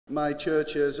My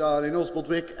churches are in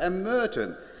Oswaldwick and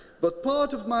Merton. But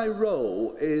part of my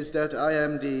role is that I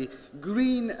am the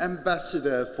Green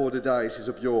Ambassador for the Diocese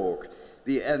of York,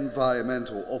 the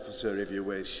environmental officer, if you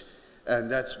wish. And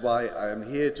that's why I am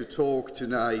here to talk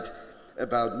tonight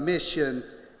about mission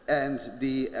and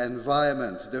the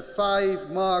environment. The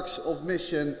 5 marks of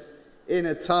mission in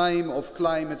a time of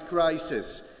climate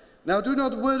crisis. Now, do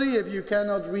not worry if you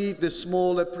cannot read the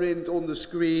smaller print on the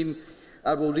screen.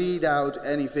 I will read out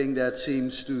anything that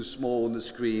seems too small on the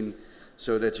screen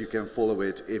so that you can follow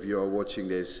it if you are watching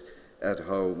this at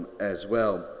home as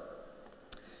well.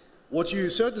 What you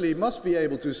certainly must be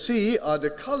able to see are the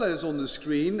colors on the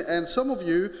screen, and some of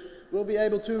you will be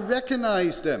able to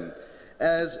recognize them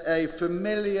as a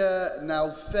familiar,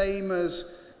 now famous,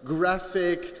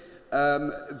 graphic,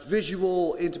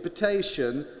 visual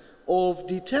interpretation of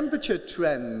the temperature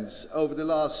trends over the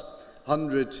last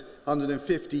 100,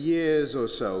 150 years or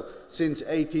so. Since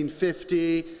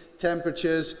 1850,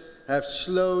 temperatures have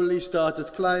slowly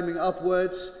started climbing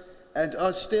upwards and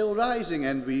are still rising,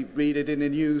 and we read it in the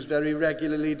news very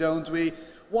regularly, don't we?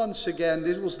 Once again,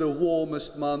 this was the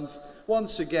warmest month.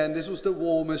 Once again, this was the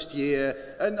warmest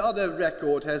year. Another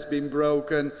record has been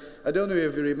broken. I don't know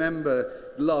if you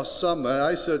remember last summer.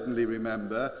 I certainly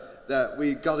remember that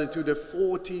we got into the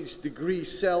 40s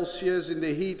degrees Celsius in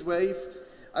the heat wave.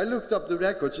 I looked up the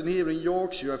records, and here in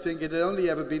Yorkshire, I think it had only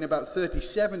ever been about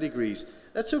 37 degrees.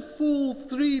 That's a full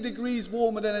 3 degrees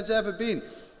warmer than it's ever been.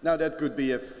 Now, that could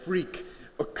be a freak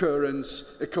occurrence,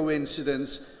 a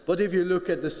coincidence, but if you look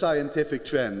at the scientific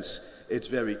trends, it's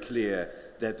very clear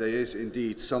that there is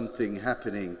indeed something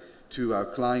happening to our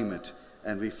climate,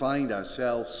 and we find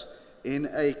ourselves in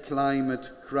a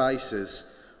climate crisis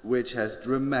which has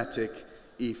dramatic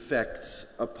effects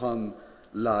upon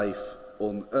life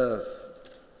on Earth.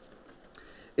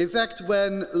 In fact,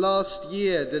 when last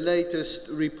year the latest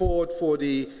report for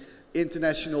the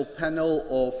International Panel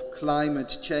of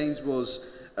Climate Change was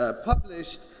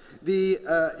published, the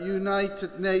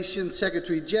United Nations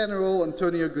Secretary General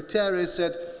Antonio Guterres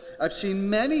said, "I've seen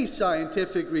many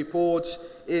scientific reports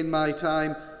in my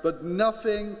time, but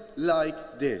nothing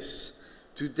like this.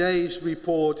 Today's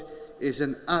report is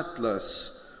an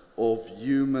atlas of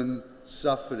human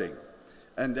suffering."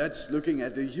 And that's looking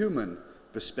at the human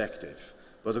perspective.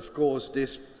 But of course,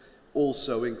 this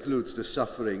also includes the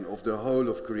suffering of the whole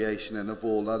of creation and of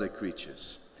all other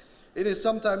creatures. It is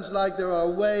sometimes like there are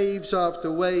waves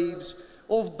after waves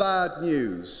of bad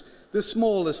news. The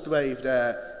smallest wave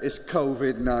there is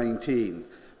COVID-19.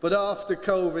 But after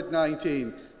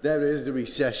COVID-19, there is the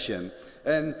recession.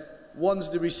 And once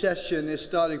the recession is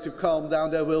starting to calm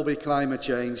down, there will be climate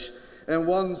change. And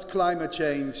once climate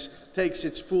change takes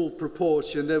its full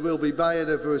proportion, there will be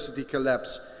biodiversity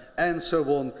collapse, and so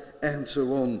on and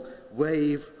so on.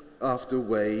 Wave after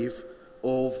wave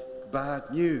of bad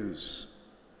news.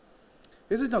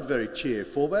 This is not very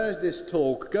cheerful. Where is this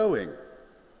talk going?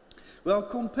 Well,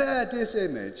 compare this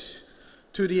image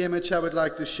to the image I would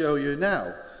like to show you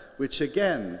now, which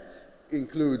again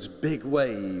includes big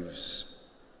waves.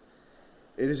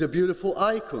 It is a beautiful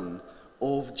icon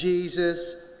of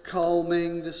Jesus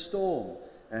calming the storm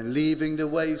and leaving the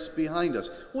waves behind us.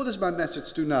 What is my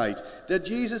message tonight? That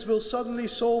Jesus will suddenly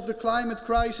solve the climate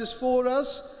crisis for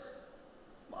us?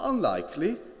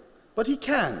 Unlikely, but he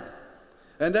can.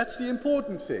 And that's the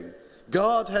important thing.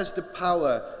 God has the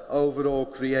power over all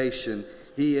creation.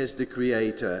 He is the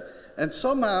creator. And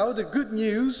somehow the good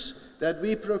news that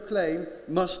we proclaim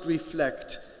must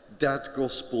reflect that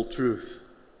gospel truth.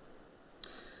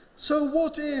 So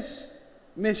what is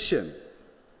mission?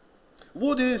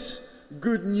 What is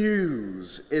good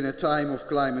news in a time of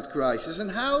climate crisis,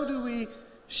 and how do we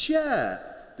share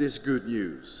this good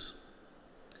news?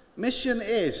 Mission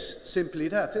is simply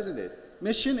that, isn't it?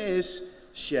 Mission is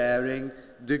sharing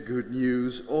the good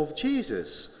news of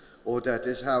Jesus, or that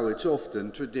is how it's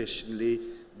often traditionally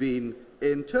been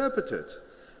interpreted.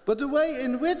 But the way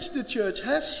in which the church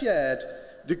has shared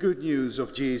the good news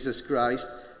of Jesus Christ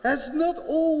has not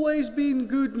always been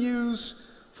good news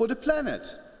for the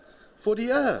planet, for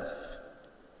the earth.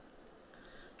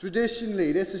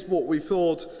 Traditionally, this is what we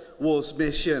thought was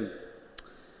mission.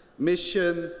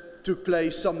 Mission took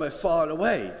place somewhere far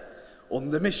away, on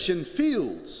the mission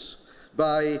fields,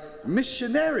 by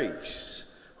missionaries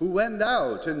who went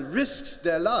out and risked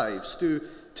their lives to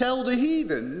tell the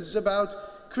heathens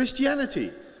about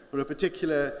Christianity, or a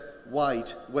particular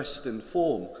white Western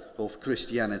form of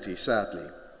Christianity, sadly.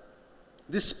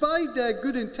 Despite their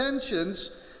good intentions,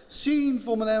 seen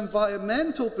from an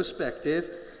environmental perspective,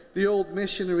 the old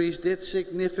missionaries did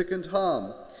significant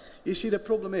harm. You see, the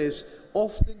problem is,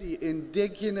 often the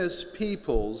indigenous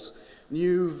peoples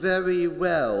knew very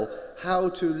well how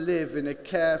to live in a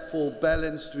careful,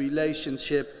 balanced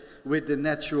relationship with the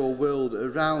natural world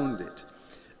around it.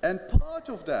 And part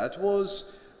of that was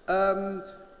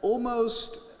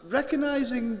almost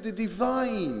recognizing the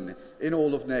divine in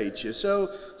all of nature. So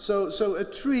a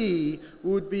tree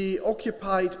would be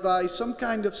occupied by some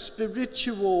kind of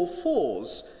spiritual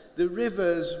force. The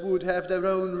rivers would have their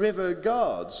own river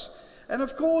gods. And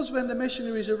of course, when the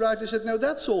missionaries arrived, they said, no,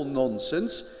 that's all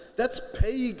nonsense. That's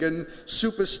pagan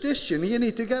superstition. You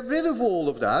need to get rid of all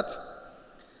of that.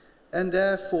 And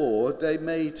therefore, they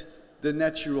made the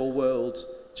natural world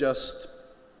just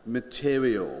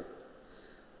material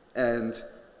and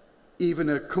even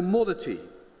a commodity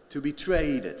to be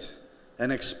traded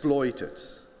and exploited.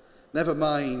 Never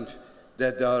mind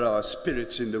that there are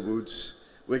spirits in the woods.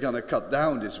 We're going to cut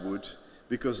down this wood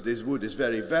because this wood is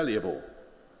very valuable.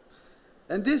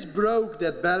 And this broke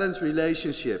that balanced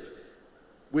relationship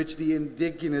which the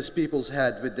indigenous peoples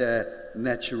had with their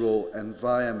natural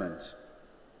environment.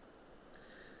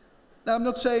 Now, I'm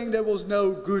not saying there was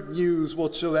no good news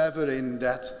whatsoever in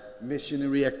that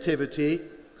missionary activity,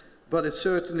 but it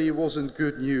certainly wasn't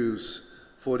good news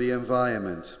for the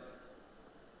environment.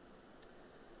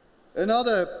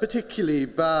 Another particularly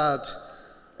bad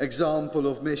example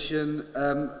of mission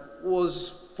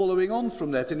was following on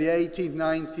from that in the 18th,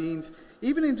 19th,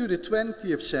 even into the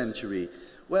 20th century,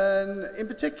 when, in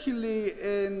particularly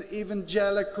in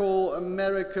evangelical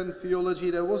American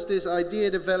theology, there was this idea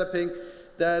developing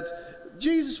that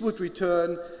Jesus would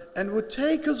return and would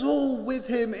take us all with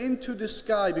him into the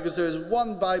sky, because there is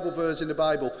one Bible verse in the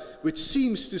Bible which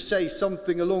seems to say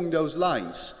something along those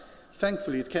lines.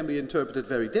 Thankfully, it can be interpreted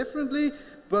very differently,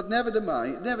 but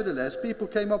nevertheless, people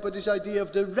came up with this idea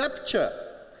of the rapture,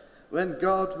 when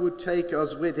God would take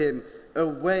us with him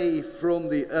away from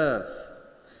the earth.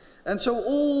 And so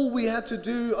all we had to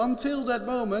do until that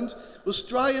moment was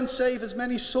try and save as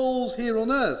many souls here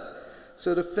on earth.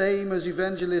 So the famous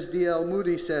evangelist D.L.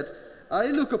 Moody said, I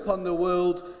look upon the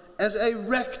world as a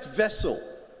wrecked vessel.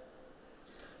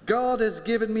 God has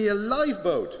given me a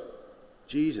lifeboat,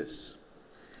 Jesus.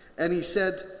 And he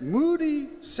said, Moody,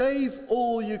 save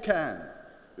all you can.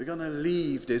 We're going to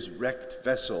leave this wrecked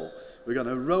vessel. We're going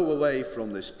to row away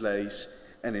from this place,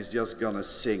 and it's just going to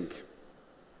sink.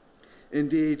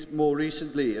 Indeed, more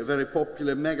recently, a very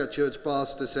popular megachurch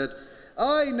pastor said,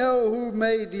 I know who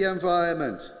made the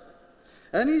environment,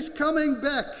 and he's coming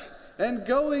back and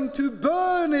going to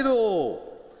burn it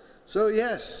all. So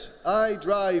yes, I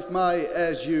drive my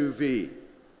SUV.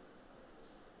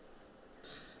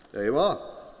 There you are.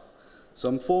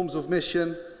 Some forms of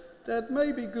mission that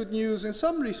may be good news in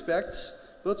some respects,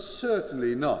 but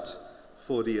certainly not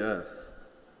for the earth.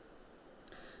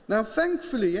 Now,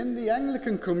 thankfully, in the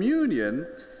Anglican Communion,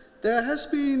 there has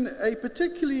been a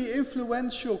particularly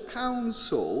influential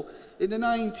council in the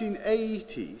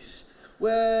 1980s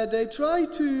where they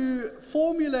tried to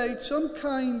formulate some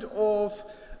kind of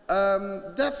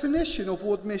definition of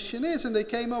what mission is, and they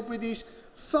came up with these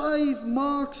 5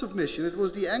 marks of mission. It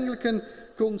was the Anglican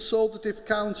Consultative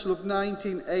Council of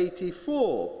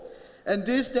 1984. And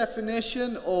this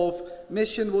definition of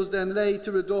mission was then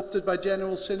later adopted by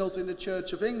General Synod in the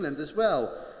Church of England as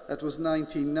well. That was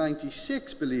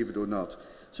 1996, believe it or not.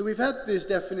 So we've had this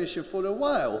definition for a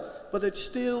while, but it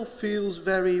still feels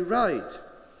very right.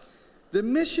 The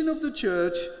mission of the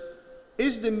church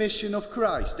is the mission of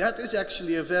Christ. That is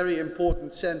actually a very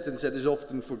important sentence that is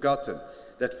often forgotten.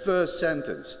 That first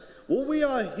sentence. What we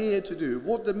are here to do,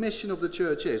 what the mission of the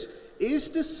church is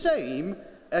the same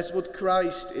as what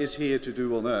Christ is here to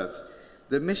do on earth.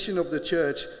 The mission of the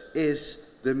church is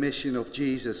the mission of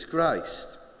Jesus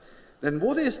Christ. Then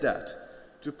what is that?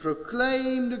 To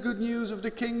proclaim the good news of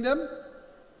the kingdom,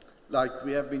 like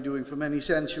we have been doing for many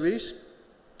centuries.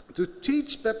 To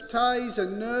teach, baptize,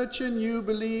 and nurture new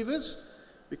believers.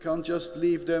 We can't just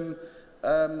leave them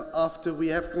after we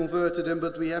have converted them,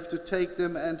 but we have to take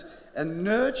them and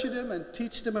nurture them and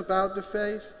teach them about the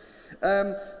faith.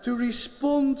 To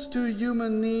respond to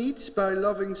human needs by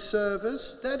loving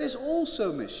service, that is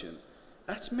also mission.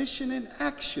 That's mission in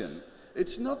action.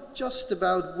 It's not just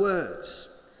about words.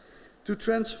 To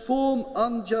transform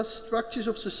unjust structures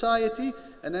of society,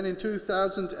 and then in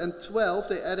 2012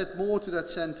 they added more to that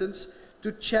sentence,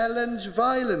 to challenge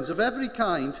violence of every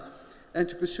kind and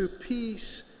to pursue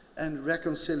peace and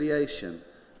reconciliation.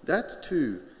 That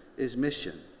too is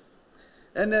mission.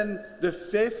 And then the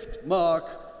 5th mark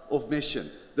of mission,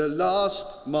 the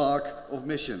last mark of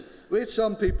mission, which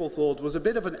some people thought was a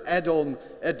bit of an add-on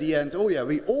at the end. Oh yeah,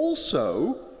 we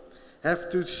also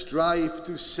have to strive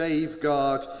to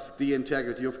safeguard the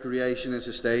integrity of creation and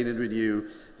sustain and renew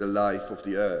the life of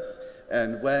the earth.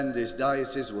 And when this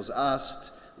diocese was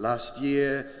asked last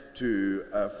year to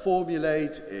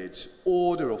formulate its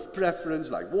order of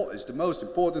preference, like what is the most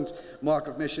important mark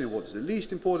of mission and what is the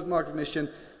least important mark of mission,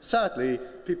 sadly,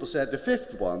 people said the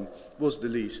fifth one was the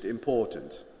least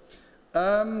important.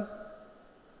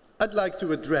 I'd like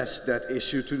to address that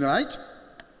issue tonight.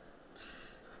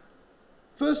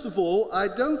 First of all, I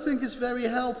don't think it's very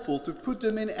helpful to put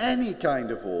them in any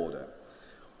kind of order.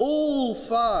 All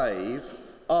five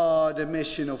are the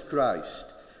mission of Christ.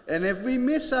 And if we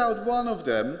miss out one of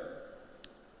them,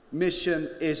 mission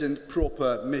isn't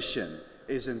proper mission,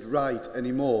 isn't right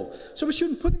anymore. So we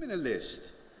shouldn't put them in a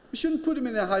list. We shouldn't put them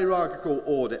in a hierarchical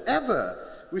order, ever.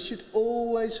 We should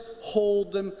always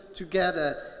hold them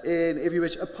together in, if you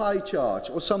wish, a pie chart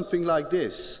or something like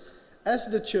this. As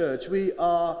the church, we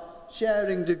are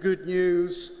sharing the good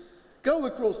news, go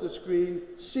across the screen,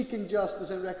 seeking justice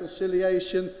and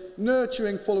reconciliation,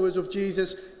 nurturing followers of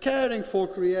Jesus, caring for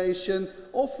creation,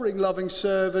 offering loving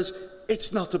service.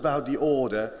 It's not about the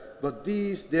order, but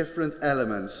these different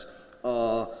elements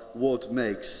are what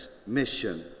makes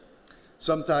mission.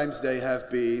 Sometimes they have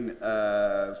been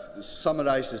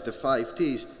summarized as the 5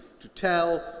 T's: to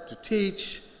tell, to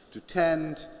teach, to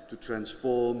tend, to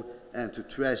transform, and to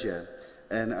treasure.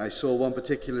 And I saw one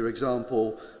particular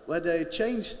example where they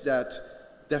changed that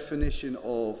definition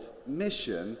of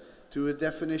mission to a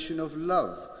definition of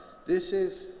love. This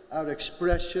is our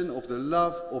expression of the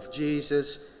love of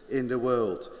Jesus in the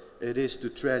world. It is to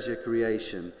treasure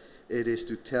creation. It is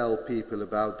to tell people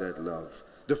about that love.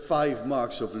 The 5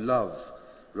 marks of love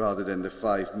rather than the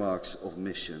 5 marks of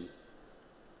mission.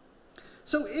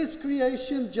 So is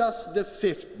creation just the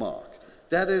 5th mark?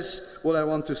 That is what I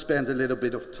want to spend a little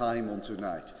bit of time on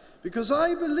tonight. Because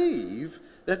I believe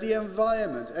that the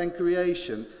environment and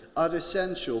creation are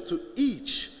essential to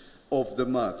each of the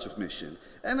marks of mission.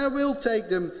 And I will take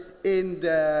them in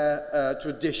their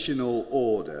traditional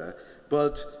order,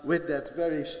 but with that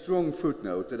very strong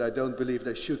footnote that I don't believe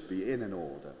they should be in an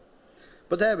order.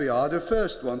 But there we are, the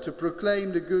first one, to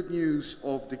proclaim the good news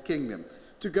of the kingdom,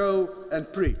 to go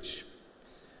and preach.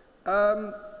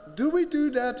 Do we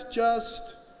do that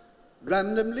just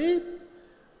randomly?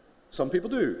 Some people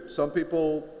do. Some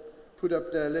people put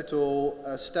up their little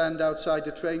stand outside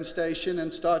the train station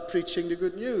and start preaching the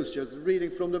good news, just reading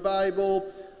from the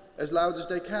Bible as loud as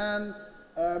they can,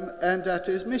 and that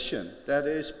is mission. That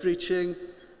is preaching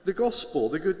the gospel,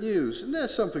 the good news. And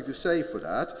there's something to say for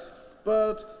that.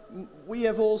 But we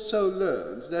have also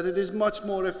learned that it is much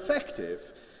more effective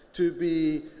to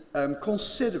be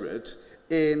considerate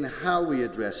in how we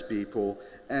address people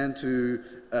and to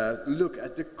look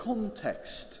at the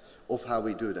context of how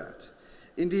we do that.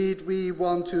 Indeed, we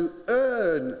want to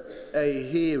earn a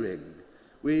hearing.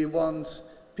 We want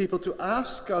people to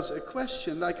ask us a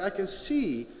question, like, I can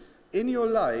see in your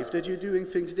life that you're doing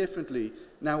things differently.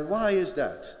 Now, why is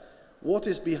that? What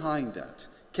is behind that?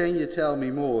 Can you tell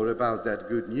me more about that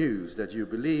good news that you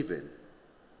believe in?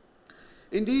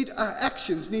 Indeed, our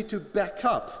actions need to back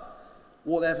up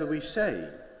whatever we say.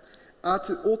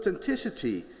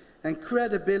 Authenticity and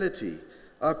credibility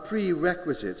are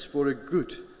prerequisites for a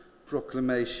good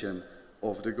proclamation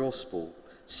of the gospel.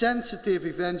 Sensitive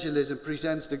evangelism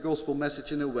presents the gospel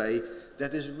message in a way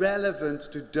that is relevant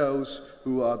to those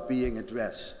who are being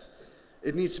addressed.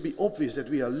 It needs to be obvious that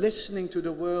we are listening to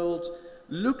the world,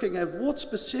 looking at what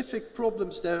specific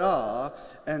problems there are,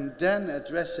 and then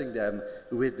addressing them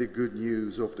with the good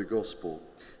news of the gospel.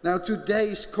 Now,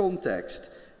 today's context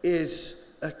is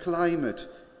a climate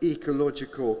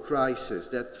ecological crisis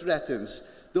that threatens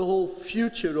the whole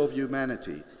future of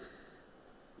humanity.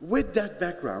 With that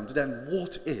background, then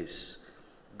what is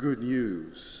good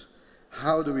news?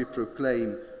 How do we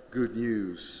proclaim good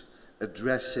news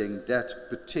addressing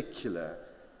that particular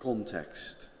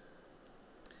context?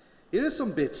 Here are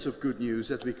some bits of good news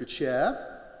that we could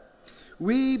share.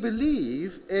 We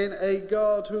believe in a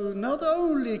God who not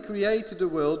only created the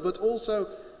world, but also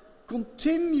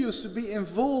continues to be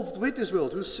involved with this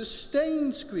world, who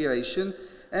sustains creation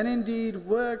and indeed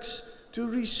works to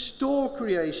restore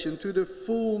creation to the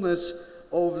fullness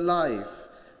of life.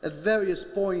 At various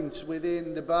points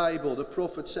within the Bible, the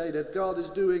prophets say that God is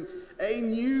doing a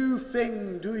new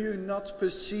thing. Do you not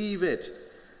perceive it?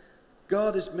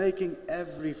 God is making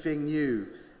everything new,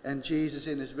 and Jesus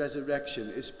in his resurrection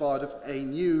is part of a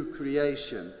new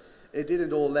creation. It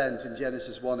didn't all end in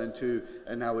Genesis 1 and 2,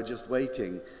 and now we're just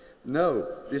waiting. No,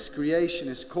 this creation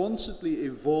is constantly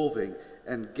evolving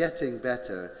and getting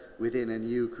better within a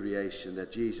new creation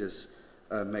that Jesus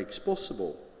makes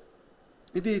possible.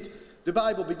 Indeed, the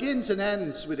Bible begins and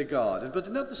ends with a garden,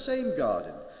 but not the same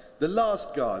garden. The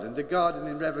last garden, the garden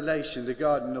in Revelation, the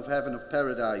garden of heaven, of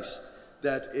paradise,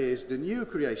 that is the new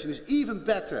creation, is even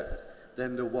better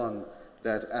than the one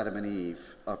that Adam and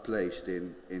Eve are placed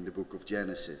in the book of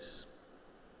Genesis.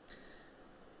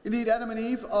 Indeed, Adam and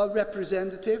Eve are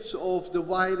representatives of the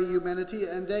wider humanity,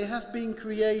 and they have been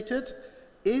created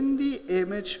in the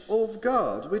image of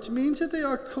God, which means that they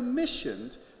are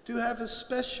commissioned to have a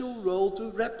special role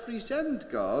to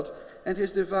represent God and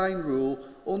his divine rule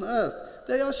on earth.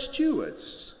 They are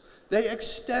stewards. They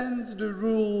extend the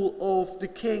rule of the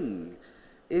king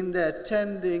in their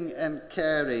tending and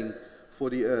caring for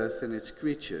the earth and its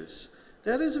creatures.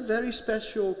 That is a very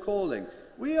special calling.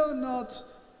 We are not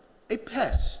a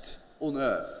pest on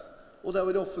earth, although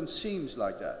it often seems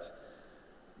like that.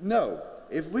 No,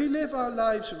 if we live our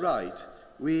lives right,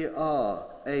 we are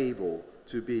able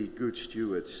to be good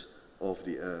stewards of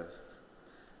the earth.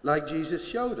 Like Jesus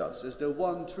showed us as the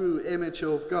one true image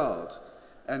of God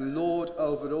and Lord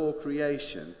over all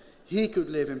creation, he could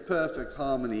live in perfect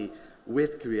harmony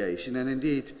with creation, and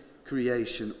indeed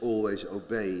creation always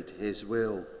obeyed his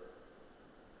will.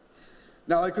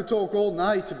 Now, I could talk all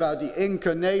night about the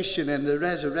incarnation and the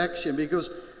resurrection, because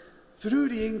through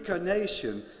the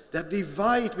incarnation, that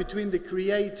divide between the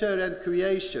creator and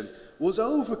creation was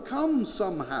overcome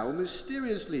somehow,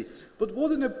 mysteriously. But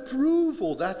what an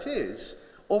approval that is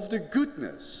of the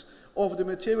goodness of the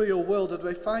material world that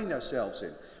we find ourselves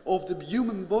in, of the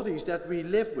human bodies that we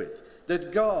live with,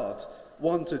 that God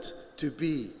wanted to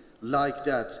be like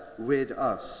that with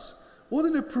us. What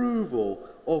an approval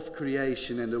of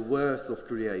creation and the worth of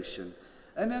creation.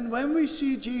 And then when we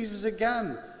see Jesus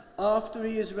again, after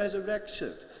he is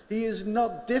resurrected, he is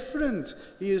not different.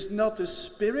 He is not a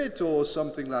spirit or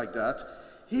something like that.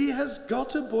 He has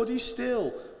got a body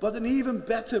still, but an even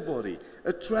better body,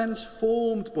 a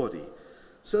transformed body.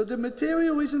 So the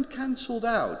material isn't cancelled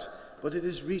out, but it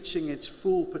is reaching its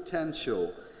full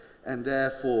potential, and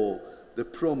therefore the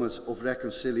promise of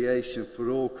reconciliation for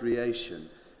all creation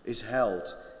is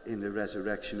held in the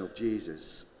resurrection of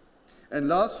Jesus. And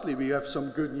lastly, we have some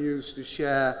good news to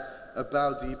share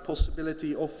about the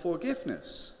possibility of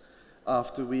forgiveness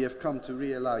after we have come to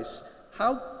realize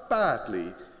how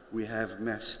badly we have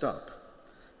messed up.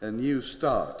 A new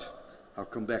start. I'll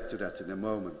come back to that in a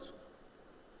moment.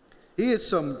 Here's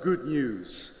some good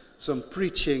news, some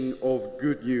preaching of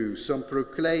good news, some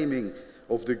proclaiming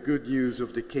of the good news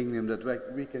of the kingdom that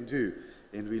we can do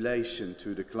in relation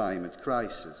to the climate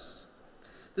crisis.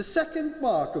 The second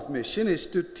mark of mission is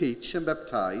to teach and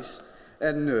baptize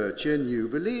and nurture new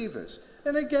believers.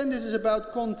 And again, this is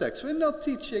about context. We're not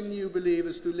teaching new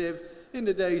believers to live in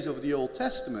the days of the Old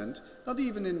Testament, not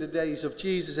even in the days of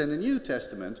Jesus and the New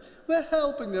Testament. We're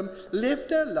helping them live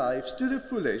their lives to the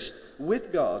fullest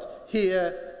with God,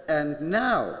 here and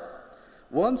now.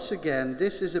 Once again,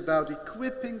 this is about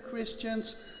equipping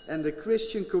Christians and the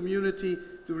Christian community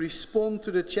to respond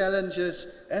to the challenges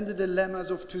and the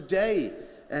dilemmas of today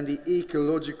and the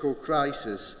ecological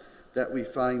crisis that we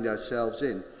find ourselves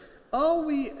in. Are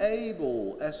we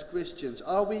able, as Christians,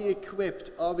 are we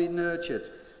equipped, are we nurtured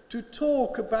to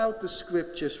talk about the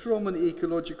scriptures from an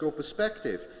ecological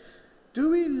perspective?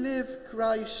 Do we live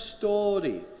Christ's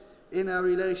story in our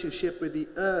relationship with the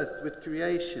earth, with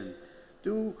creation?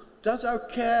 Does our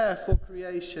care for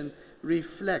creation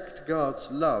reflect God's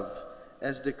love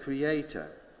as the creator?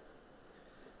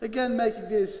 Again, making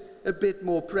this a bit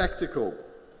more practical.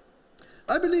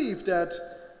 I believe that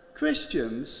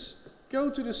Christians go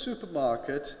to the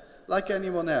supermarket like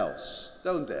anyone else,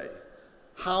 don't they?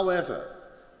 However,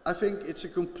 I think it's a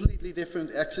completely different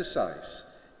exercise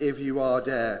if you are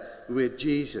there with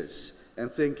Jesus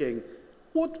and thinking,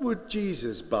 what would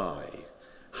Jesus buy?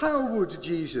 How would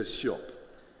Jesus shop?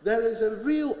 There is a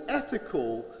real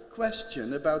ethical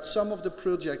question about some of the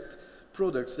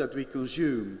products that we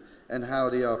consume and how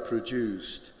they are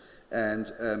produced.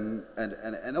 And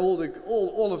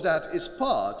all of that is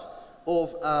part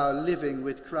of our living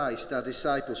with Christ, our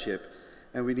discipleship,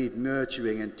 and we need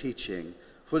nurturing and teaching.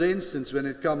 For instance, when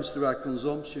it comes to our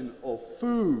consumption of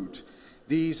food,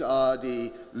 these are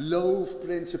the loaf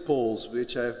principles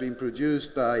which have been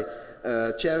produced by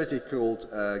a charity called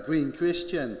Green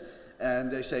Christian.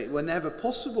 And they say, whenever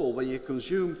possible, when you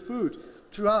consume food,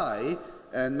 try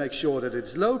and make sure that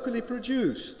it's locally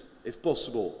produced, if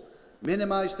possible.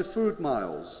 Minimize the food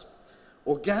miles.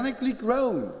 Organically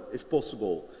grown, if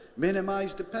possible.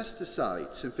 Minimize the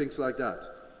pesticides and things like that.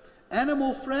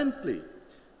 Animal friendly.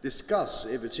 Discuss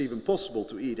if it's even possible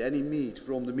to eat any meat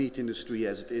from the meat industry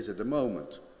as it is at the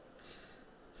moment.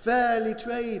 Fairly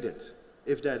traded,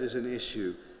 if that is an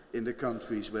issue in the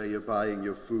countries where you're buying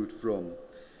your food from.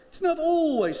 It's not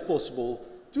always possible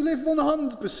to live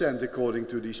 100% according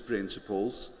to these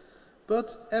principles,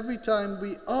 but every time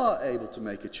we are able to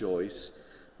make a choice,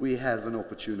 we have an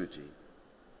opportunity.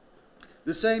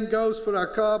 The same goes for our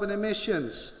carbon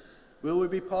emissions. Will we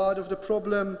be part of the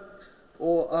problem,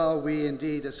 or are we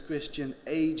indeed, as Christian,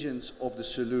 agents of the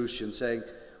solution, saying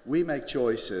we make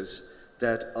choices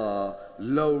that are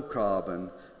low carbon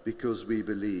because we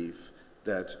believe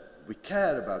that we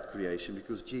care about creation,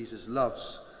 because Jesus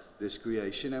loves this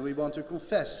creation, and we want to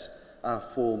confess our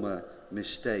former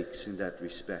mistakes in that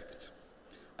respect.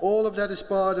 All of that is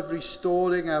part of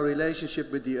restoring our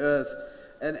relationship with the earth,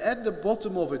 and at the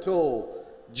bottom of it all,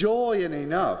 joy and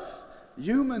enough,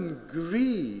 human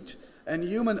greed and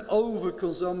human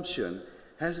overconsumption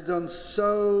has done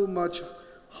so much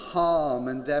harm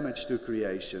and damage to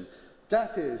creation.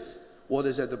 That is what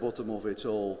is at the bottom of it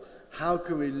all. How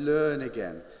can we learn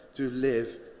again to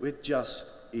live with just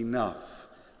enough,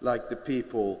 like the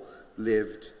people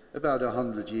lived about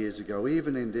 100 years ago,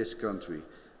 even in this country?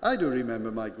 I do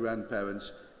remember my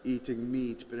grandparents eating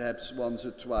meat perhaps once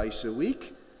or twice a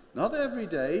week, not every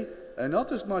day, and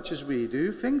not as much as we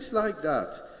do. Things like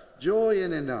that, joy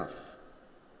and enough.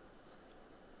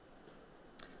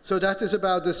 So that is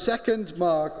about the second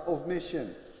mark of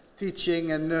mission,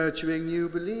 teaching and nurturing new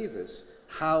believers.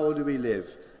 How do we live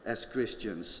as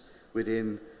Christians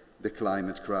within the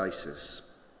climate crisis?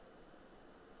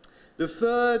 The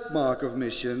third mark of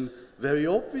mission very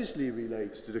obviously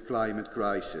relates to the climate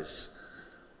crisis.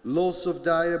 Loss of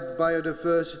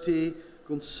biodiversity,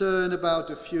 concern about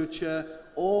the future,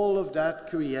 all of that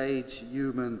creates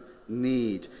human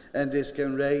need. And this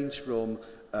can range from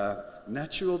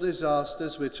natural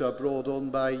disasters, which are brought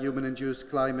on by human-induced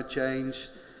climate change,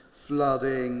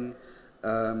 flooding,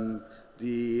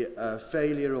 the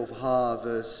failure of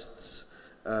harvests,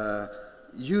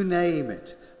 you name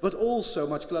it. But also,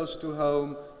 much closer to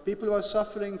home, people who are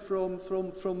suffering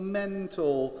from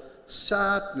mental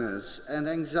sadness and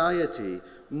anxiety,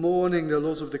 mourning the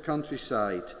loss of the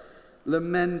countryside,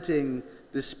 lamenting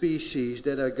the species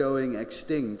that are going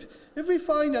extinct. If we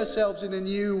find ourselves in a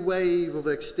new wave of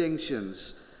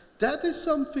extinctions, that is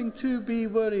something to be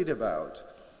worried about.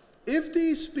 If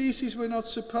these species were not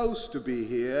supposed to be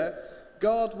here,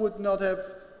 God would not have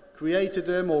created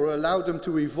them or allowed them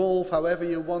to evolve, however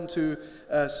you want to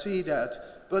see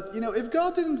that. But, you know, if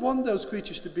God didn't want those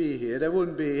creatures to be here, they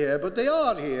wouldn't be here. But they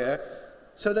are here,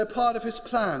 so they're part of his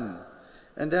plan.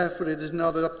 And therefore it is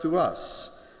not up to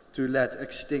us to let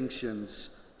extinctions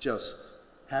just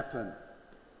happen.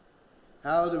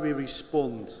 How do we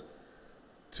respond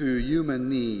to human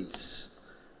needs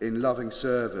in loving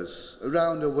service?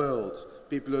 Around the world,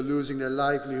 people are losing their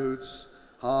livelihoods,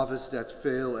 harvests that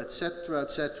fail, etc.,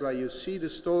 etc. You see the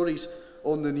stories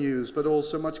on the news, but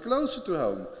also much closer to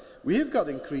home. We have got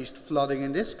increased flooding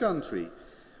in this country.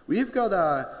 We have got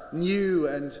our new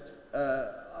and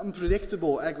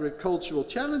unpredictable agricultural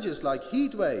challenges like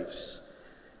heat waves.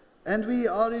 And we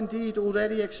are indeed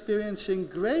already experiencing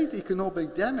great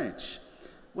economic damage.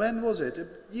 When was it? A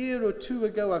year or two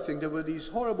ago, I think, there were these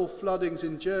horrible floodings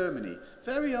in Germany.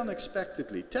 Very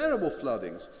unexpectedly, terrible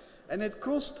floodings. And it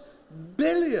cost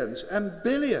billions and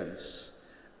billions.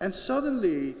 And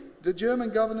suddenly, the German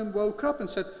government woke up and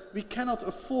said, we cannot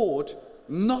afford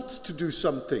not to do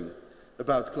something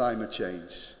about climate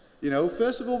change. You know,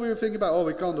 first of all, we were thinking about, oh,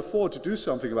 we can't afford to do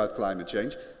something about climate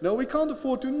change. No, we can't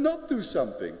afford to not do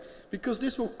something, because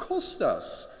this will cost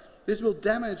us. This will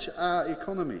damage our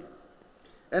economy.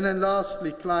 And then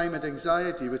lastly, climate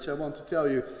anxiety, which I want to tell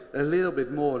you a little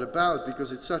bit more about,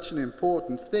 because it's such an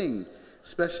important thing,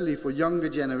 especially for younger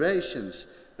generations.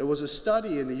 There was a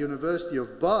study in the University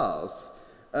of Bath,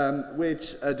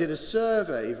 which did a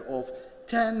survey of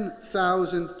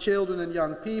 10,000 children and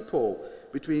young people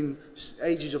between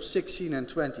ages of 16 and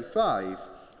 25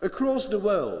 across the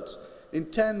world in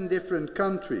 10 different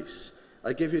countries.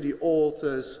 I give you the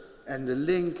authors and the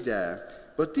link there.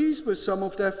 But these were some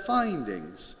of their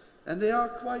findings, and they are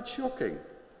quite shocking.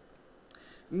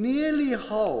 Nearly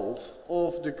half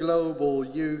of the global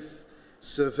youth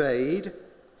surveyed,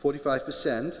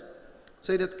 45%,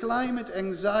 say that climate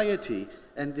anxiety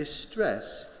and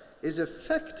distress is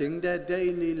affecting their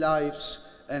daily lives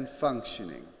and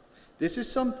functioning. This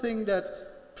is something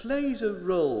that plays a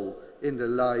role in the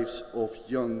lives of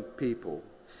young people.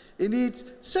 Indeed,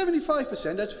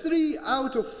 75%, that's 3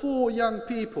 out of 4 young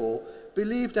people,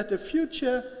 believe that the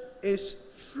future is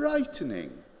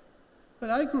frightening.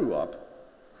 When I grew up,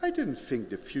 I didn't think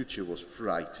the future was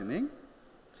frightening.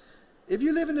 If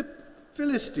you live in the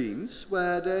Philippines,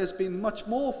 where there's been much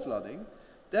more flooding,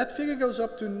 that figure goes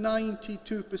up to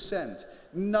 92%.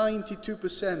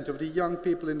 92% of the young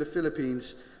people in the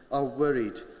Philippines are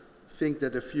worried, think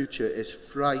that the future is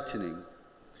frightening.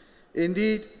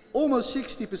 Indeed, almost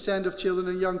 60% of children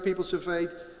and young people surveyed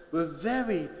were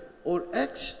very or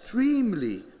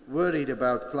extremely worried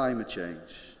about climate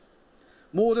change.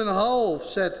 More than half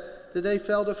said that they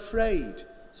felt afraid,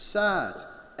 sad,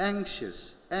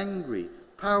 anxious, angry,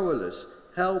 powerless,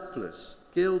 helpless,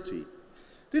 guilty.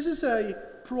 This is a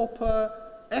proper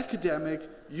academic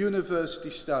university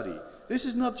study. This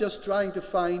is not just trying to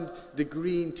find the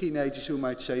green teenagers who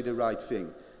might say the right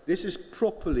thing. This is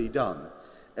properly done.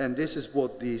 And this is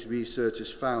what these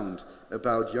researchers found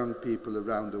about young people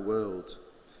around the world.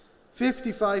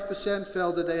 55%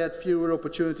 felt that they had fewer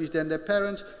opportunities than their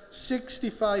parents.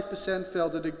 65%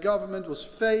 felt that the government was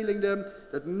failing them,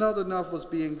 that not enough was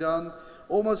being done.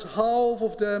 Almost half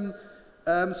of them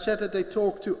said that they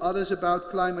talked to others about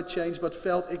climate change but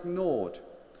felt ignored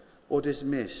or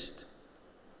dismissed.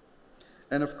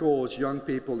 And of course, young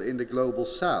people in the global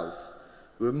south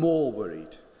were more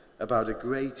worried about a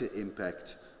greater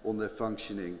impact on their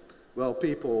functioning, while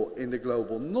people in the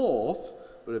global north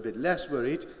were a bit less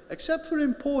worried, except for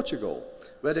in Portugal,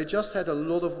 where they just had a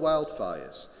lot of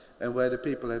wildfires and where the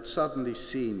people had suddenly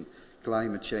seen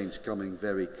climate change coming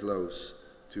very close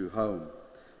to home.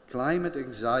 Climate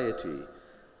anxiety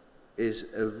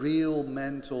is a real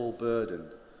mental burden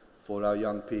for our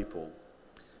young people.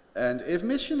 And if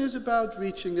mission is about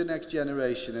reaching the next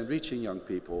generation and reaching young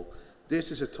people,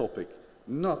 this is a topic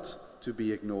not to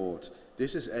be ignored.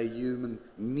 This is a human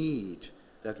need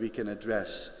that we can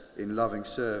address in loving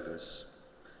service.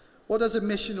 What does a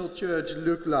missional church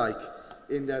look like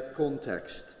in that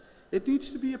context? It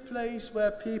needs to be a place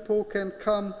where people can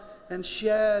come and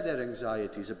share their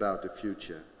anxieties about the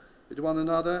future with one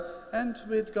another and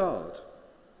with God,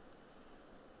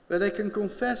 where they can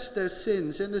confess their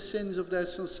sins and the sins of their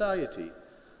society.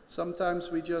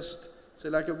 Sometimes we just say,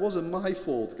 like, it wasn't my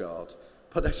fault, God,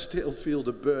 but I still feel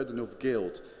the burden of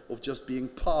guilt of just being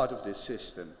part of this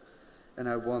system. And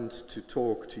I want to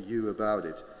talk to you about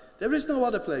it. There is no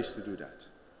other place to do that.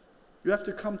 You have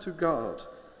to come to God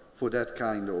for that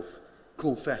kind of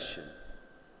confession.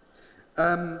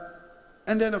 And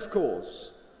then, of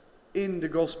course, in the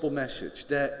gospel message,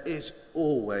 there is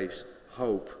always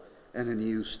hope and a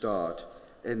new start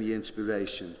and the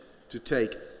inspiration to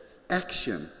take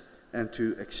action and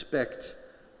to expect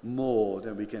more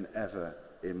than we can ever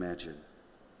imagine.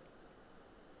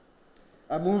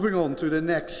 I'm moving on to the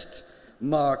next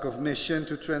mark of mission: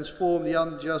 to transform the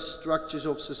unjust structures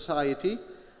of society,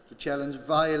 to challenge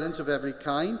violence of every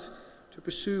kind, to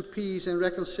pursue peace and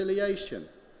reconciliation.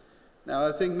 Now,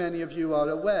 I think many of you are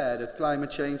aware that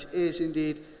climate change is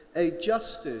indeed a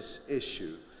justice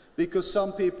issue, because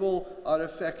some people are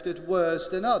affected worse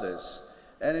than others.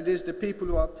 And it is the people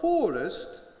who are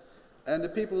poorest and the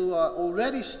people who are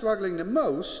already struggling the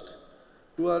most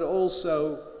who are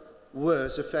also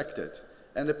worse affected.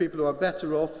 And the people who are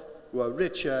better off, who are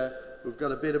richer, who've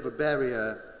got a bit of a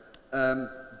barrier,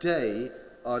 they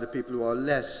are the people who are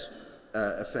less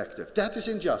effective. That is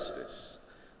injustice.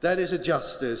 That is a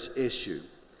justice issue.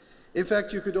 In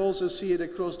fact, you could also see it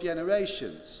across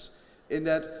generations, in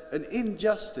that an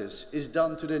injustice is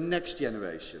done to the next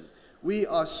generation. We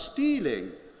are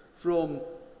stealing from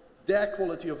their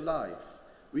quality of life.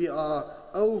 We are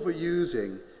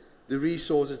overusing the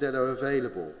resources that are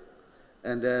available,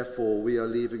 and therefore we are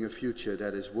leaving a future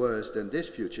that is worse than this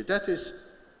future. That is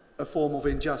a form of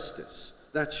injustice.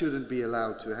 That shouldn't be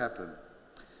allowed to happen.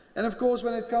 And of course,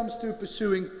 when it comes to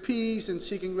pursuing peace and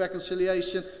seeking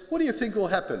reconciliation, what do you think will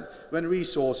happen when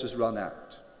resources run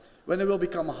out? When it will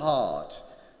become hard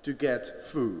to get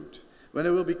food? When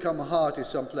it will become hard in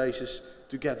some places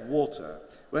to get water?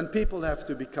 When people have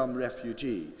to become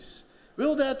refugees?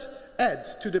 Will that add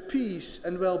to the peace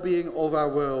and well-being of our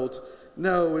world?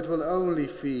 No, it will only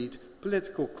feed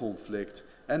political conflict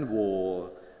and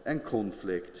war and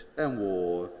conflict and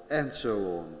war and so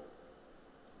on.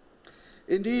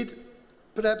 Indeed,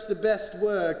 perhaps the best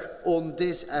work on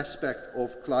this aspect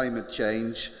of climate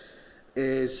change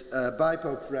is by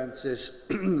Pope Francis,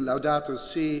 Laudato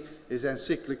Si, his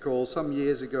encyclical some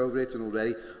years ago written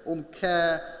already, on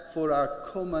care for our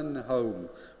common home.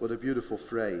 What a beautiful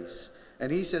phrase.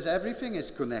 And he says everything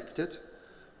is connected.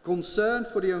 Concern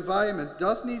for the environment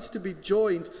does need to be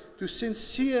joined to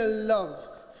sincere love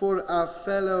for our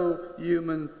fellow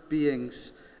human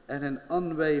beings and an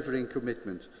unwavering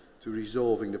commitment to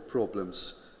resolving the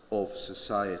problems of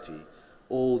society.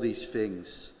 All these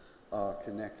things are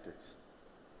connected.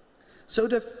 So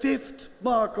the fifth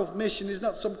mark of mission is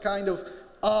not some kind of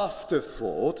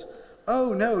afterthought.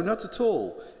 Oh no, not at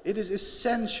all. It is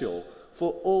essential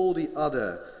for all the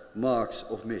other marks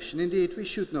of mission. Indeed, we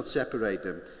should not separate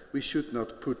them. we should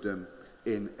not put them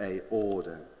in a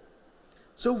order.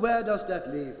 So where does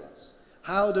that leave us?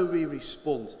 How do we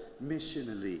respond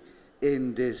missionally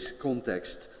in this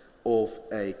context of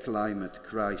a climate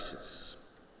crisis?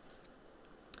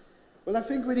 Well, I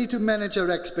think we need to manage our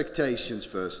expectations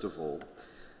first of all.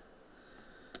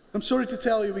 I'm sorry to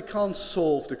tell you, we can't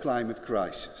solve the climate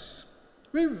crisis.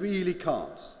 We really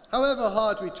can't. However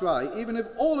hard we try, even if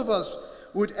all of us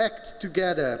would act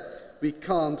together, we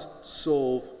can't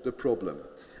solve the problem.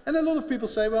 And a lot of people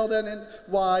say, well then,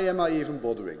 why am I even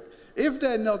bothering? If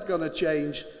they're not going to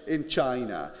change in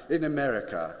China, in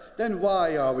America, then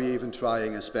why are we even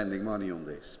trying and spending money on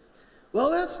this? Well,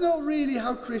 that's not really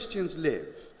how Christians live.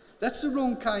 That's the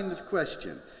wrong kind of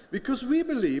question. Because we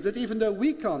believe that even though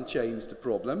we can't change the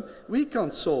problem, we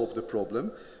can't solve the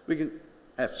problem, we can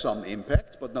have some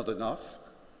impact, but not enough,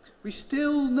 we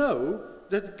still know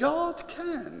that God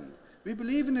can. We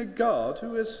believe in a God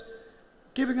who is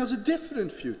giving us a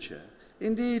different future.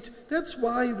 Indeed, that's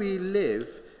why we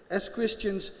live as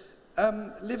Christians,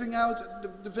 living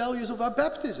out the values of our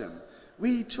baptism.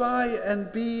 We try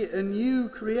and be a new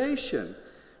creation.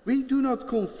 We do not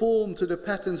conform to the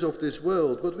patterns of this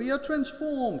world, but we are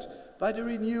transformed by the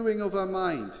renewing of our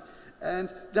mind.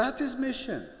 And that is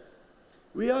mission.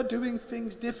 We are doing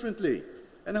things differently.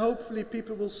 And hopefully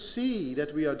people will see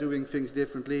that we are doing things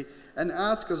differently and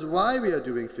ask us why we are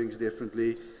doing things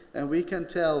differently. And we can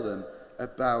tell them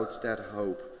about that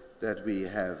hope that we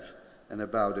have and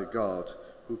about a God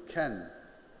who can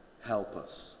help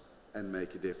us and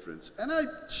make a difference. And I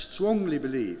strongly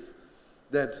believe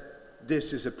that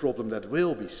this is a problem that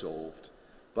will be solved,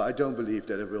 but I don't believe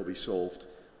that it will be solved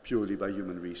purely by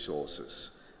human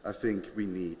resources. I think we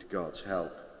need God's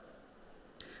help.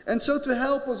 And so to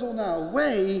help us on our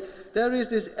way, there is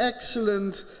this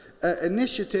excellent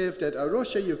initiative that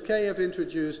Arusha UK have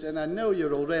introduced, and I know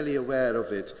you're already aware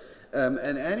of it,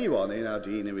 and anyone in our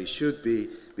deanery should be,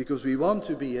 because we want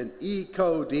to be an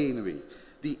eco-deanery.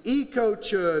 The Eco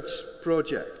Church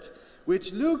project,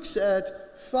 which looks at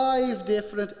 5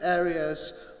 different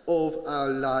areas of our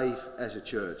life as a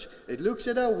church. It looks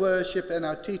at our worship and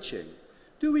our teaching.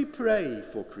 Do we pray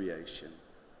for creation?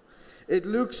 It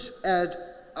looks at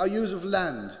our use of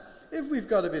land. If we've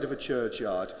got a bit of a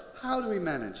churchyard, how do we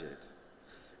manage it?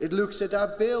 It looks at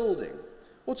our building.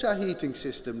 What's our heating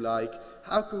system like?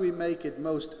 How can we make it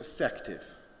most effective?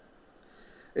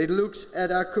 It looks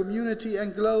at our community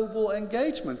and global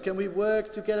engagement. Can we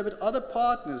work together with other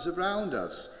partners around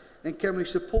us? And can we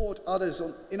support others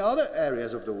in other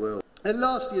areas of the world? And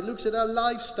lastly, it looks at our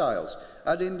lifestyles,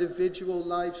 our individual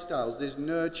lifestyles, this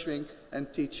nurturing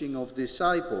and teaching of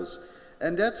disciples.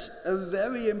 And that's a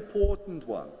very important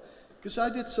one, because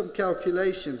I did some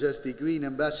calculations as the Green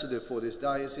Ambassador for this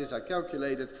diocese. I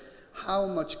calculated how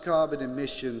much carbon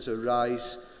emissions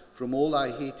arise from all our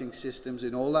heating systems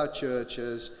in all our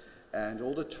churches and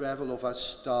all the travel of our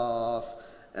staff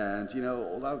and, you know,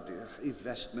 all our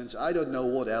investments. I don't know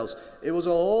what else. It was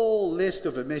a whole list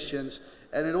of emissions,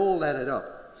 and it all added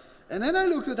up. And then I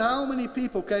looked at how many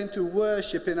people came to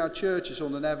worship in our churches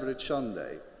on an average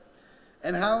Sunday,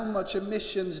 and how much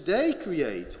emissions they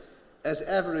create as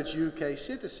average UK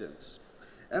citizens.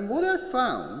 And what I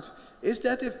found is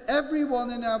that if everyone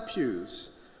in our pews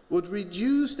would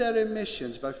reduce their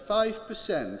emissions by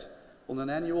 5% on an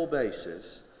annual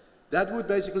basis, that would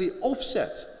basically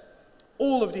offset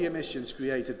all of the emissions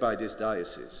created by this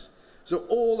diocese. So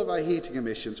all of our heating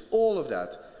emissions, all of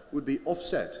that would be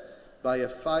offset by a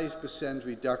 5%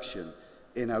 reduction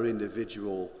in our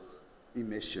individual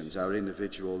emissions, our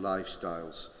individual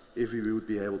lifestyles, if we would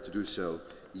be able to do so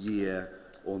year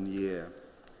on year.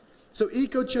 So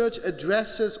Eco Church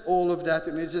addresses all of that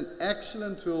and is an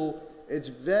excellent tool. It's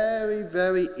very,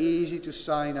 very easy to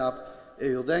sign up.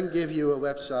 It will then give you a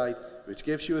website which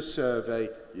gives you a survey.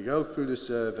 You go through the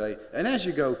survey, and as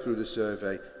you go through the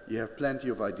survey, you have plenty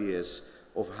of ideas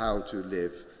of how to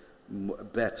live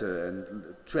better and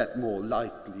tread more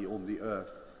lightly on the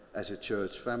earth as a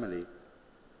church family.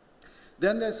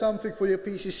 Then there's something for your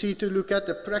PCC to look at,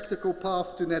 the practical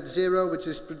path to net zero, which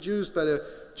is produced by the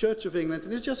Church of England.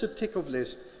 And it's just a tick-off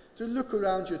list to look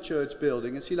around your church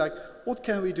building and see, like, what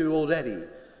can we do already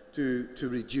to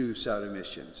reduce our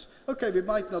emissions? Okay, we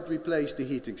might not replace the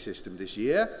heating system this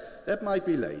year. That might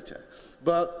be later.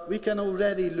 But we can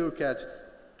already look at,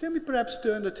 can we perhaps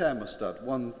turn the thermostat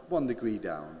one degree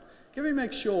down? Can we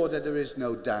make sure that there is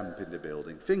no damp in the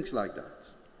building? Things like that.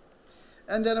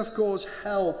 And then, of course,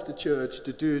 help the church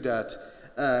to do that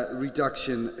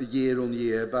reduction year on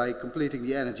year by completing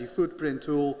the energy footprint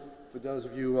tool for those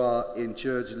of you who are in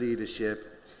church leadership.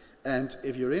 And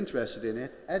if you're interested in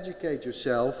it, educate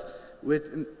yourself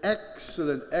with an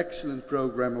excellent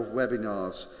program of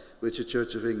webinars which the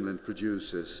Church of England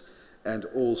produces, and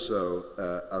also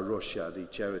Arosha, the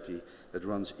charity that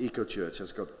runs Eco Church,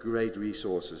 has got great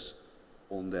resources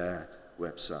on their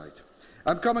website.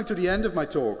 I'm coming to the end of my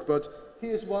talk, but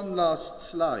here's one last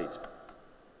slide,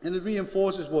 and it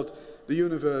reinforces what the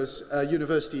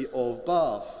University of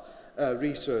Bath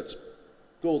research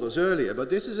told us earlier. But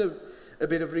this is a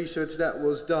bit of research that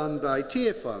was done by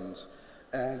Tier Fund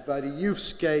and by the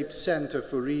Youthscape Centre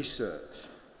for Research.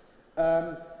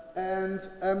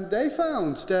 They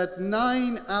found that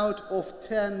 9 out of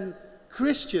 10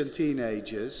 Christian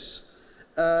teenagers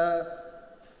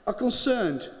are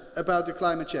concerned about the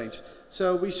climate change.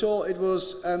 So we saw it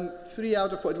was 3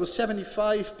 out of 4, it was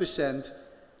 75%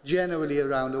 generally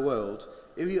around the world.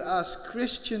 If you ask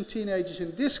Christian teenagers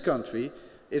in this country,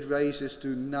 it raises to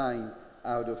 9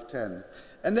 out of 10.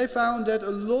 And they found that a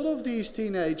lot of these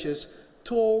teenagers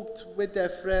talked with their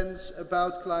friends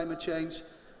about climate change,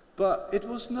 but it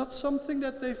was not something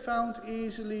that they found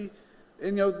easily,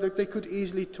 that they could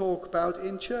easily talk about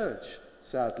in church,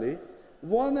 sadly.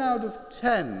 1 out of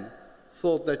 10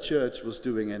 thought that church was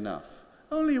doing enough.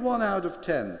 Only 1 out of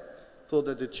 10 thought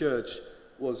that the church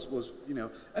was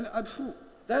and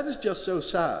that is just so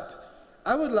sad.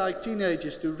 I would like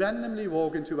teenagers to randomly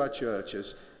walk into our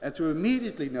churches and to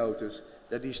immediately notice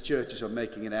that these churches are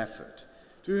making an effort.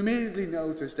 To immediately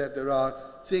notice that there are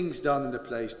things done in the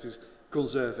place to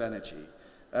conserve energy,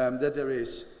 that there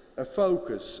is a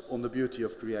focus on the beauty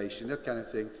of creation, that kind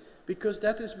of thing, because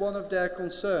that is one of their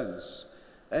concerns.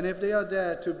 And if they are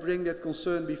there to bring that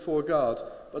concern before God,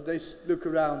 but they look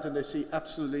around and they see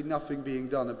absolutely nothing being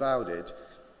done about it,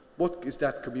 what is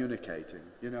that communicating,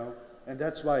 And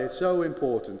that's why it's so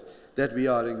important that we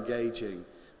are engaging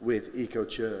with Eco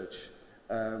Church.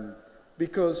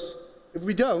 Because if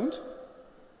we don't,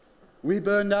 we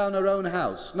burn down our own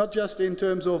house, not just in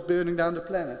terms of burning down the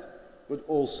planet, but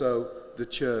also the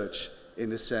church, in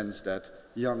the sense that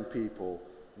young people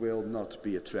will not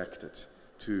be attracted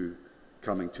to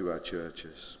coming to our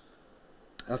churches.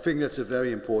 I think that's a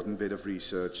very important bit of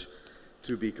research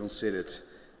to be considered,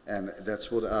 and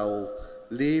that's what I'll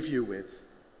leave you with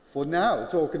for now,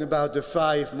 talking about the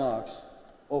 5 marks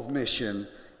of mission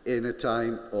in a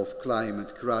time of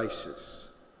climate crisis.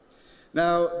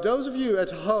 Now, those of you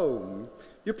at home,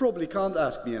 you probably can't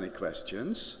ask me any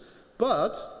questions,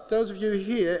 but those of you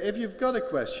here, if you've got a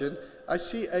question, I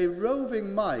see a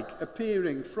roving mic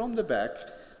appearing from the back.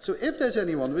 So if there's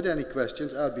anyone with any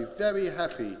questions, I'd be very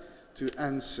happy to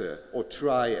answer, or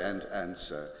try and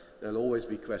answer. There'll always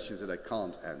be questions that I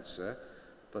can't answer,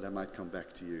 but I might come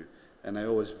back to you. And I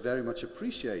always very much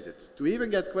appreciate it, to even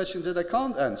get questions that I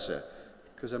can't answer,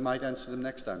 because I might answer them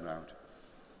next time round.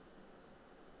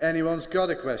 Anyone's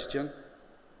got a question?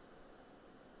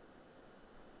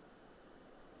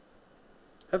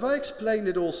 Have I explained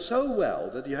it all so well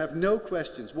that you have no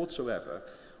questions whatsoever,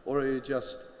 or are you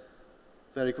just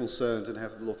very concerned and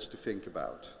have lots to think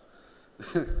about?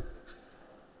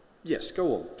 Yes,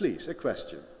 go on, please, a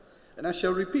question. And I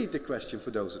shall repeat the question for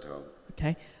those at home.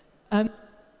 Okay.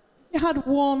 You had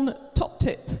one top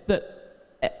tip that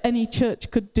any church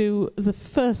could do as a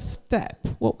first step.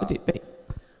 What would it be?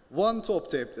 One top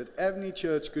tip that any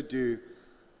church could do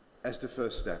as the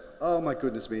first step. Oh my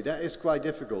goodness me, that is quite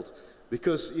difficult.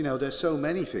 Because, there's so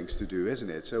many things to do, isn't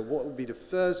it? So what would be the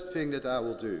first thing that I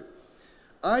will do?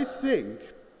 I think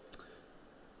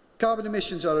carbon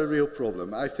emissions are a real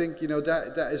problem. I think,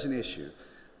 that is an issue.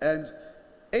 And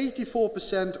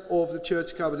 84% of the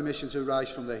church carbon emissions arise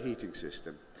from their heating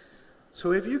system.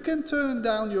 So if you can turn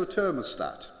down your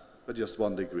thermostat by just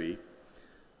 1 degree,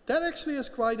 that actually has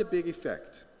quite a big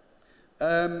effect.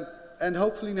 And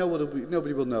hopefully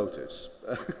nobody will notice.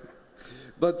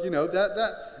 But,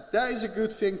 that is a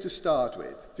good thing to start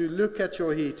with, to look at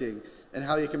your heating and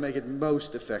how you can make it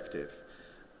most effective.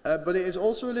 But it is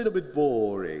also a little bit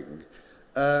boring.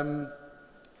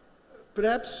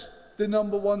 Perhaps the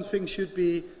number one thing should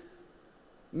be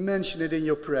mention it in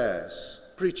your prayers,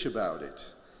 preach about it,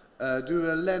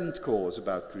 do a Lent course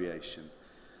about creation,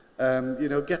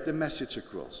 get the message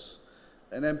across.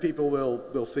 And then people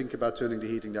will think about turning the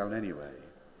heating down anyway.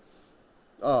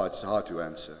 Oh, it's hard to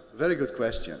answer. Very good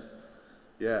question.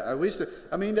 Yeah, I wish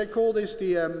they call this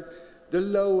the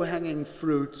low-hanging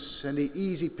fruits and the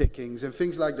easy pickings and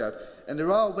things like that. And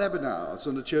there are webinars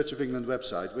on the Church of England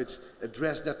website which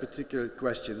address that particular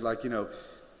question, like,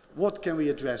 what can we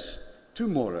address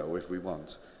tomorrow if we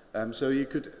want? So you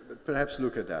could perhaps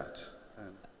look at that.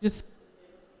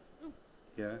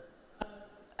 Yeah.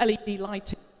 LED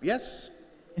lighting. Yes.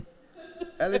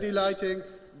 LED lighting,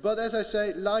 But as I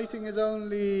say, lighting is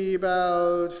only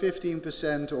about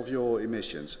 15% of your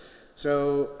emissions.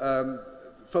 So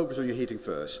focus on your heating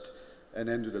first, and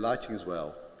then do the lighting as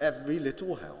well. Every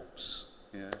little helps.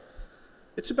 Yeah.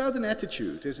 It's about an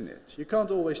attitude, isn't it? You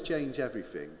can't always change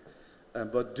everything,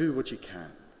 but do what you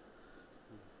can.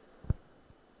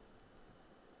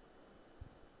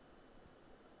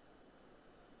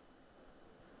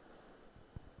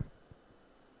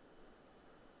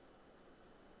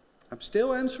 I'm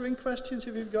still answering questions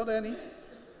if you've got any,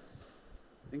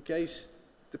 in case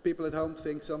the people at home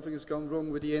think something has gone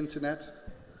wrong with the internet.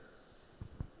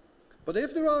 But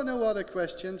if there are no other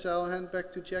questions, I'll hand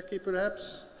back to Jackie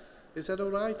perhaps. Is that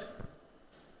all right?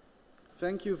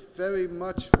 Thank you very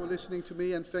much for listening to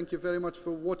me, and thank you very much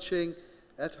for watching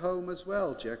at home as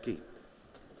well, Jackie.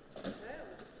 Just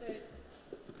say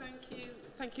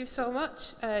thank you so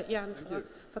much, Jan,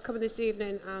 for coming this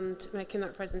evening and making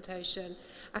that presentation.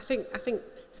 I think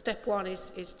step one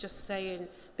is just saying,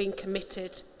 being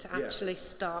committed to actually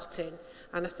starting.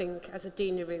 And I think as a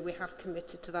deanery, we have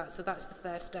committed to that. So that's the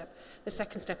first step. The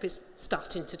second step is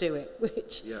starting to do it,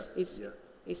 which is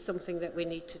something that we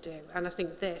need to do. And I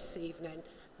think this evening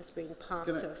has been part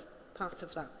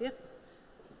of that. Yeah.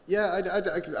 Yeah,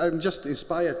 I'm just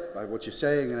inspired by what you're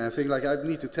saying, and I think I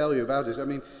need to tell you about this. I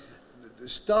mean,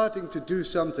 starting to do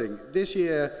something. This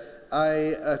year,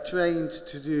 I trained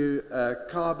to do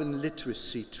carbon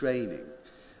literacy training.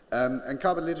 And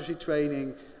carbon literacy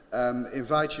training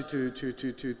invites you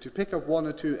to pick up one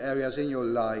or two areas in your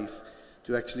life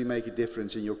to actually make a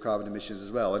difference in your carbon emissions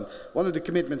as well. And one of the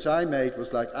commitments I made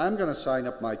was I'm going to sign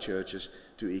up my churches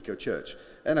to Eco Church.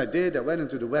 And I did. I went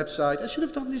into the website. I should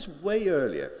have done this way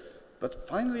earlier, but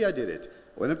finally I did it.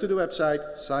 I went up to the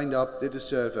website, signed up, did a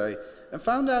survey, and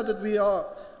found out that we are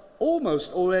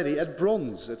almost already at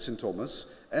bronze at St. Thomas,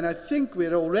 and I think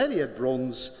we're already at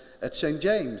bronze at St.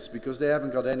 James, because they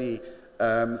haven't got any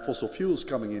fossil fuels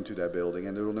coming into their building,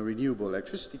 and they're on a renewable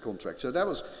electricity contract. So that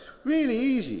was really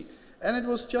easy, and it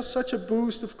was just such a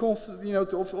boost of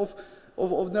confidence,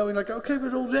 of knowing okay,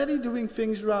 we're already doing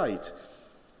things right,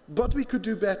 but we could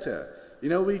do better.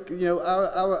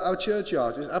 Our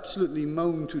churchyard is absolutely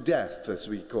mown to death, as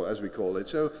we call it.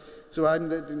 So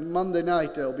Monday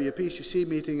night there'll be a PCC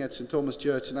meeting at St. Thomas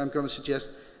Church, and I'm going to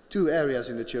suggest 2 areas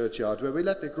in the churchyard where we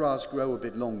let the grass grow a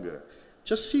bit longer.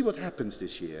 Just see what happens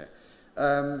this year.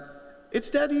 It's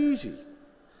that easy.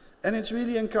 And it's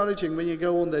really encouraging when you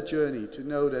go on that journey to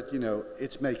know that,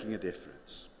 it's making a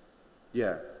difference.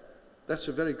 Yeah, that's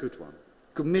a very good one.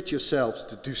 Commit yourselves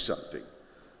to do something.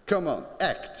 Come on,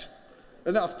 act.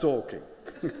 Enough talking.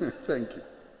 Thank you.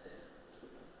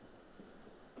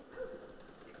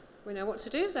 We know what to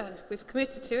do then. We've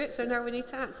committed to it, so now we need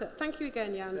to act. So thank you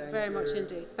again, Jan, very much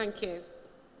indeed. Thank you.